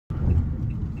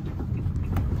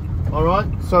All right,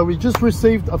 so we just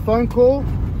received a phone call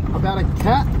about a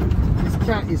cat. This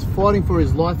cat is fighting for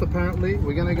his life apparently.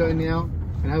 We're gonna go now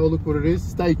and have a look what it is.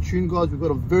 Stay tuned guys, we've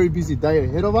got a very busy day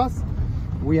ahead of us.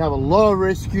 We have a lot of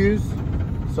rescues,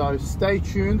 so stay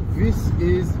tuned. This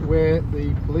is where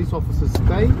the police officers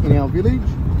stay in our village.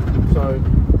 So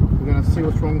we're gonna see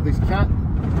what's wrong with this cat.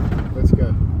 Let's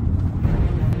go.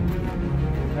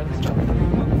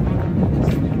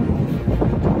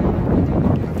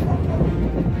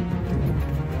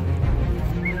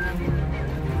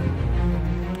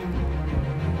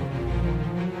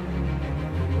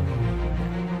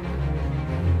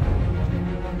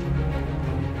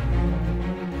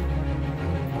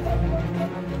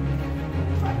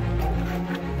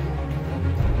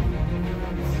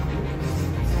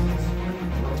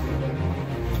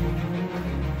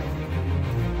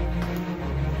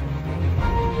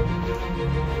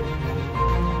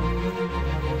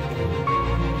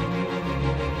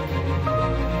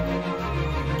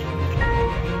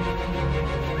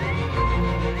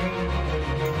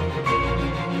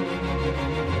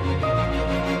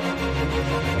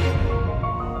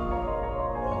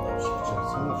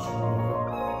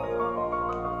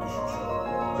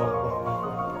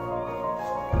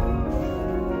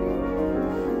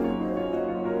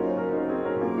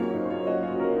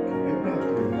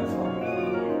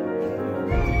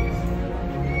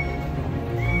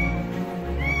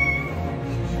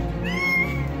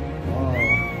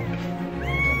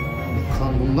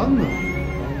 Bundan mı?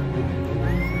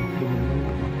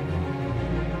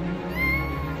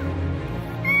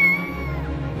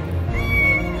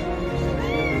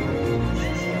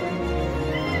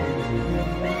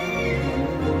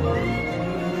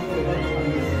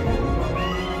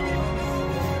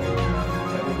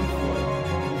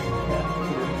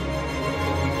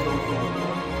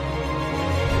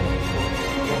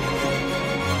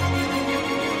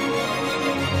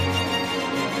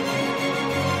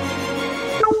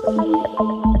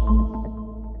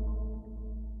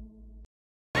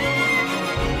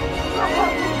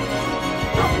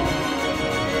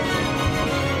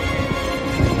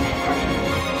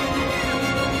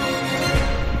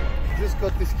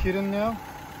 Got this kitten now.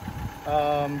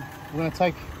 We're going to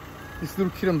take this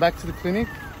little kitten back to the clinic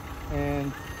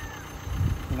and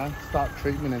start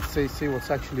treatment and see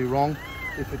what's actually wrong,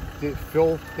 if it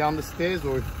fell down the stairs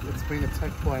or if it's been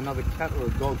attacked by another cat or a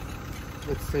dog.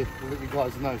 Let's see. We'll let you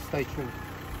guys know. Stay tuned.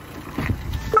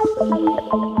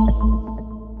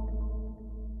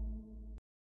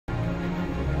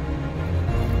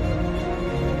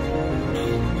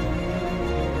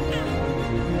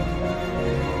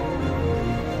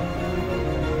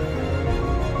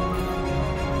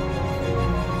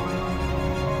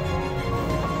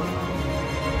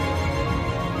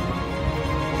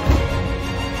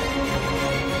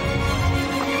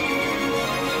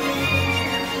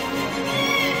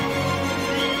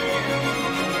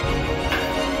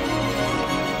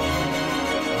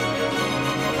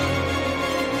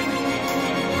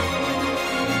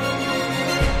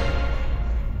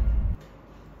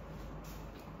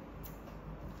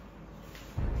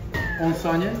 On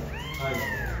saniye.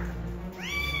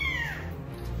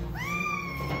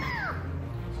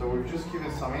 So we've just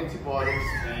given some antibiotics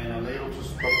and a needle to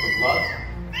stop the blood,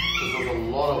 because there was a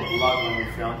lot of blood when we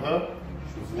found her.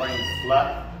 She was laying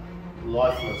flat,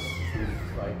 lifeless.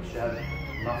 She had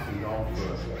nothing going for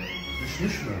her.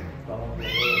 Düşmüş mü?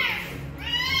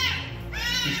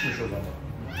 Düşmüş o zaman.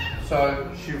 So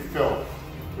she fell.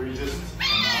 We just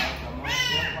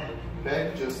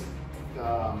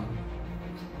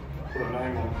put a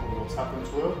name on what's happened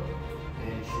to her,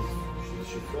 and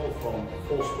she fell from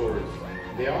 4 stories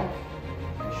down,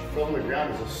 and she fell on the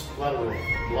ground. There's a splatter of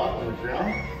blood on the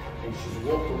ground, and she's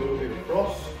walked a little bit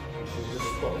across, and she's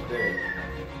just stopped there.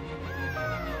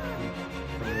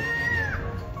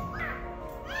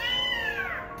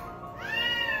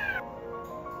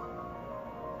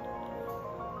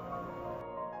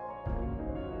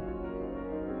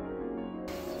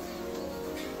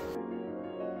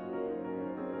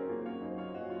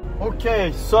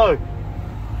 Okay, so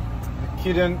the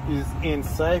kitten is in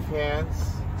safe hands.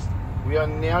 We are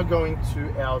now going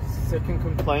to our second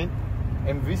complaint,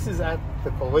 and this is at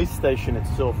the police station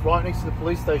itself. Right next to the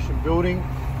police station building,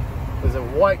 there's a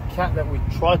white cat that we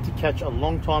tried to catch a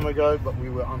long time ago, but we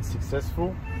were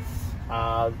unsuccessful.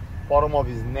 Bottom of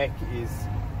his neck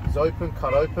is open,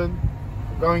 cut open.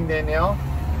 We're going there now.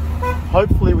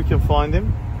 Hopefully we can find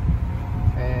him.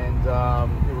 And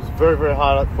it was very, very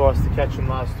hard for us to catch him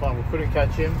last time. We couldn't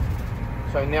catch him.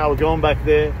 So now we're going back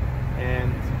there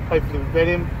and hopefully we get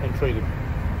him and treat him.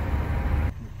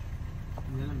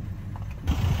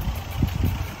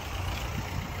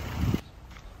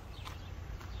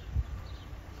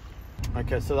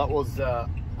 Okay, so that was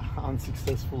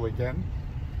unsuccessful again.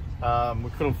 We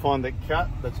couldn't find the cat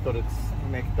that's got its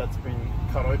neck that's been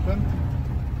cut open.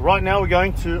 Right now we're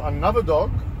going to another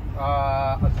dog,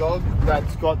 a dog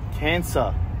that's got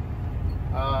cancer.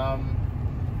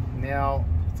 Now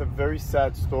it's a very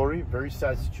sad story, very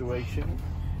sad situation.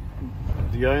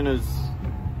 The owners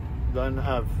don't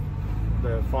have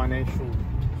the financial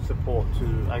support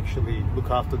to actually look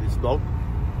after this dog.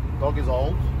 The dog is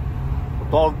old. The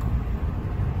dog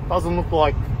doesn't look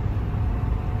like,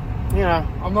 you know,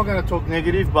 I'm not going to talk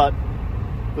negative, but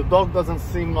the dog doesn't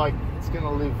seem like it's going to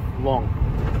live long.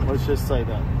 Let's just say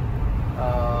that.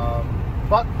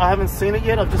 But I haven't seen it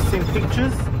yet. I've just seen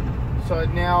pictures. So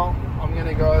now I'm going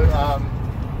to go.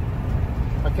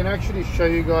 I can actually show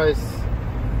you guys.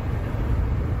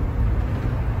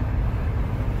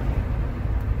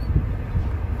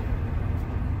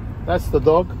 That's the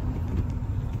dog.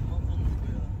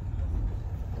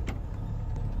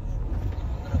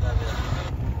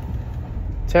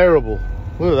 Terrible.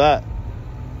 Look at that.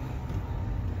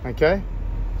 Okay,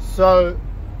 so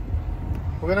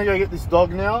we're gonna go get this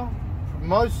dog now.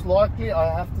 Most likely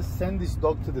I have to send this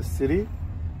dog to the city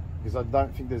because I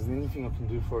don't think there's anything I can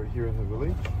do for it here in the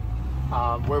village.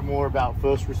 We're more about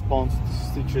first response to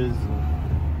stitches and,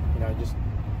 you know, just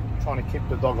trying to keep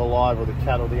the dog alive or the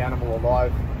cat or the animal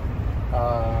alive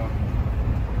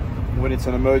when it's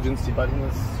an emergency. But in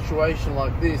a situation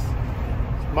like this,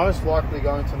 it's most likely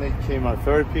going to need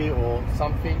chemotherapy or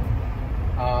something.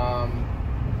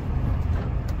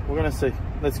 We're gonna see.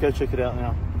 Let's go check it out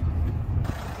now.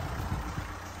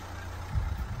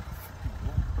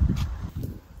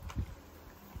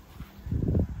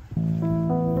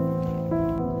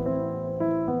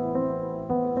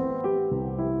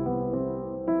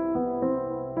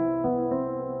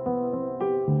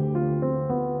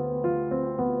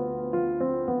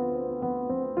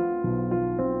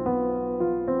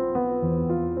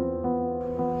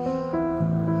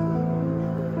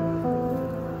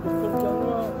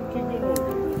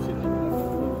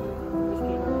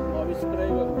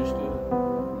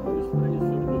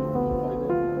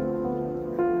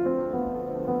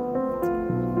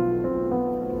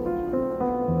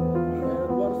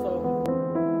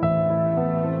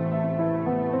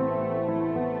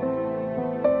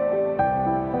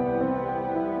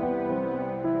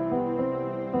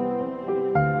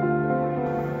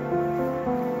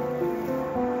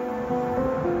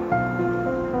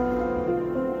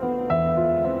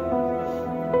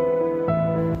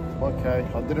 Okay,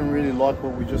 I didn't really like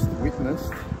what we just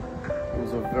witnessed. It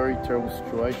was a very terrible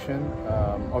situation.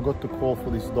 I got the call for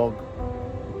this dog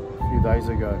a few days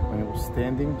ago when it was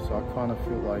standing, so I kind of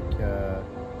feel like you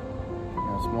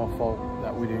know, it's my fault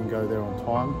that we didn't go there on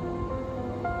time.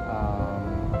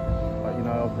 But you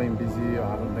know, I've been busy, I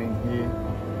haven't been here.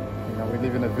 You know, we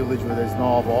live in a village where there's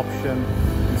no other option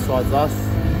besides us.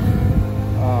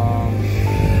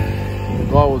 The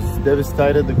guy was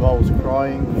devastated, the guy was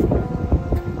crying.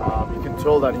 You can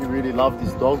tell that he really loved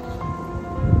his dog.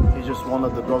 He just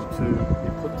wanted the dog to be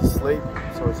put to sleep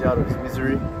so he's out of his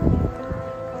misery.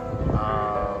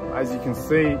 As you can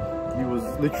see, he was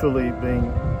literally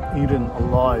being eaten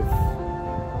alive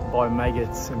by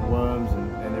maggots and worms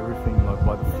and everything, like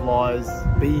by the flies,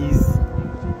 bees.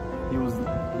 He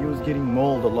was getting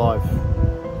mauled alive.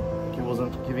 He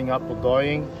wasn't giving up or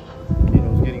dying, and he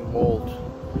was getting mauled.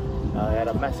 He had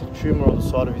a massive tumor on the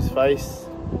side of his face.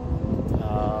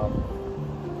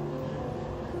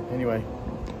 Anyway,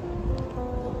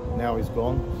 now he's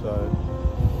gone, so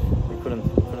we couldn't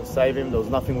save him. There was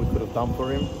nothing we could have done for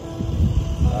him.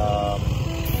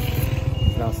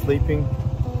 He's now sleeping,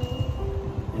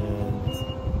 and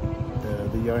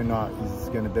the owner is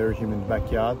going to bury him in the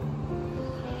backyard,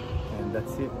 and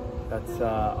that's it. That's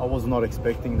I was not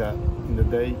expecting that in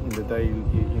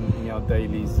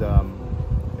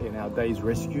our day's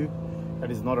rescue.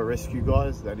 That is not a rescue,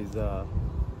 guys. That is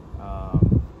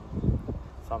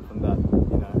something that,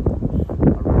 you know,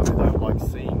 I really don't like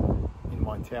seeing in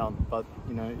my town, but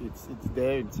you know, it's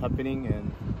there, it's happening,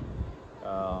 and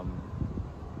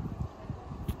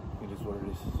it is what it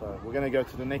is. So we're going to go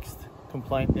to the next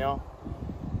complaint now,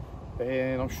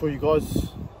 and I'm sure you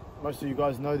guys, most of you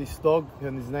guys know this dog,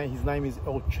 and his name is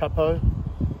El Chapo.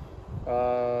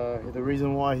 The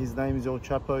reason why his name is El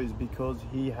Chapo is because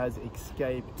he has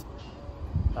escaped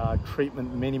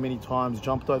treatment many times,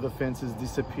 jumped over fences,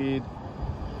 disappeared.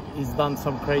 He's done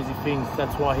some crazy things.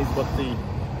 That's why he's got the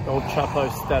El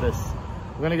Chapo status.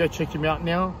 We're gonna go check him out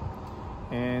now,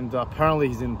 and apparently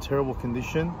he's in terrible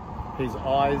condition. His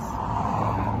eyes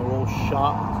are all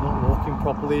sharp. He's not walking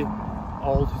properly.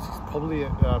 Old. He's probably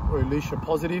Ehrlichia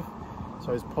positive,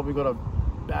 so he's probably got a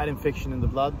bad infection in the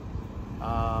blood.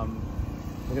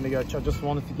 We're gonna go. I just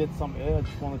wanted to get some air. I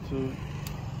just wanted to,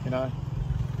 you know,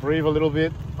 breathe a little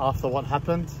bit after what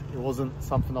happened. It wasn't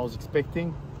something I was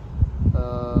expecting.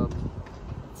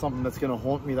 Something that's gonna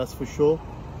haunt me, that's for sure.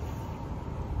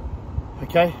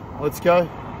 Okay, let's go,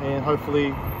 and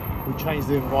hopefully we'll change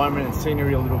the environment and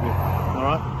scenery a little bit. All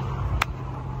right.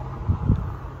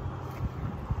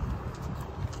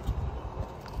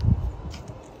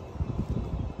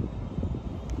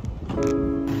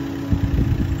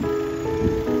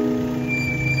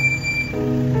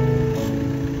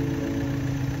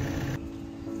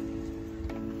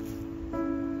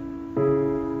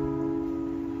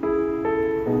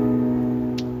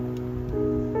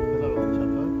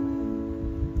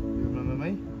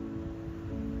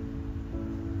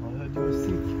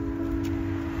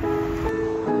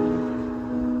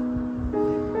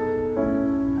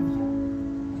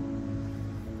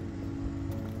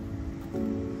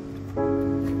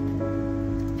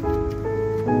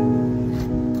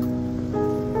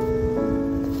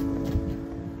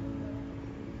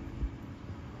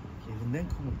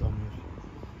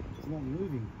 He's not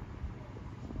moving.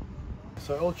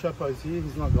 So El Chapo's here,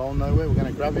 he's not going nowhere. We're going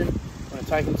to grab him, we're going to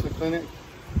take him to the clinic,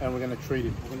 and we're going to treat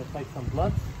him. We're going to take some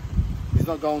blood. He's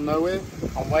not going nowhere.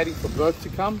 I'm waiting for Burke to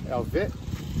come, our vet,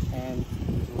 and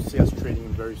we'll see us treating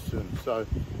him very soon. So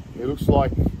it looks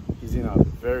like he's in a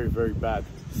very, very bad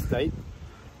state.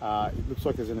 It looks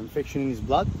like there's an infection in his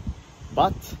blood,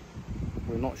 but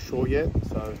we're not sure yet,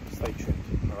 so stay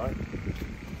tuned, all right?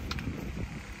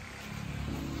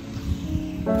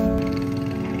 Off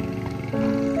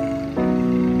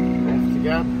to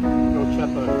Gap, El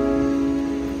Chapo.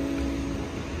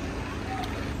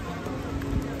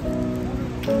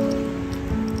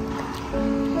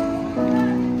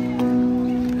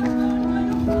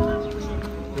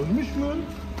 Ölmüş mü?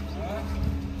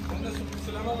 Ben de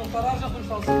Süleyman Muhtar arayacaktım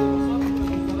şanslı olsa.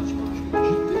 Muhtar'a çıkmamış gibi.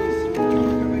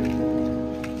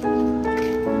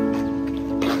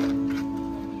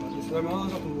 Ben de Süleyman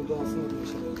alacaktım burada aslında.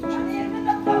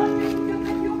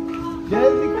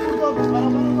 Geldik burada,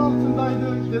 arabanın altındaydı.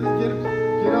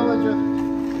 Geri alacak.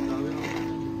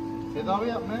 Tedavi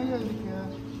yapmaya geldik ya.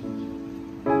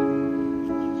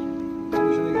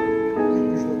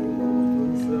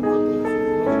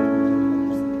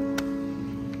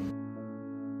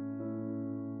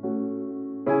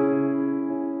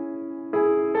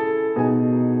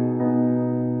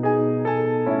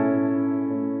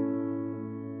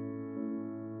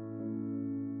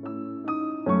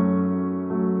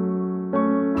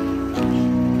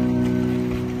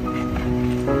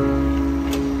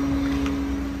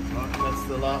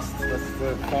 That's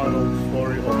the final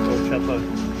story of El Chapo. I'm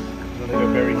gonna go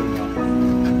bury him now.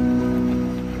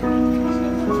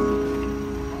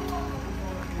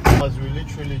 As we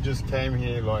literally just came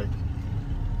here like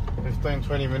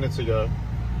 15-20 minutes ago.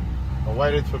 I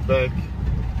waited for Beck.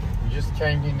 We just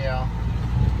came here now.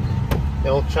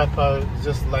 El Chapo is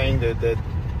just laying there dead.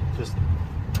 Just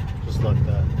like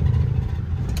that.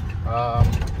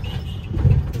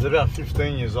 He's about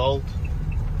 15 years old.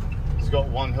 He's got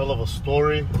one hell of a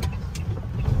story.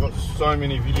 We've got so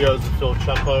many videos of El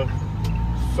Chapo.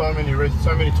 So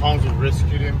many times we've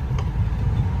rescued him.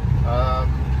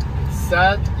 It's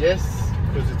sad, yes,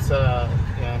 because it's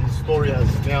his story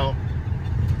has now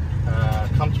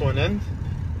come to an end.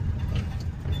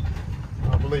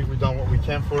 I believe we've done what we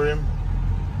can for him.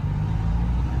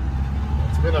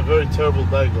 It's been a very terrible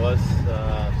day, guys.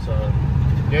 So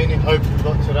the only hope we've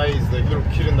got today is the little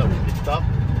kitten that we picked up.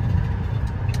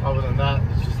 Other than that,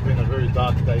 it's just been a very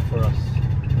dark day for us.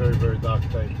 Very, very dark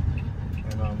day.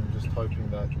 And I'm just hoping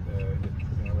that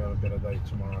we have a better day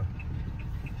tomorrow.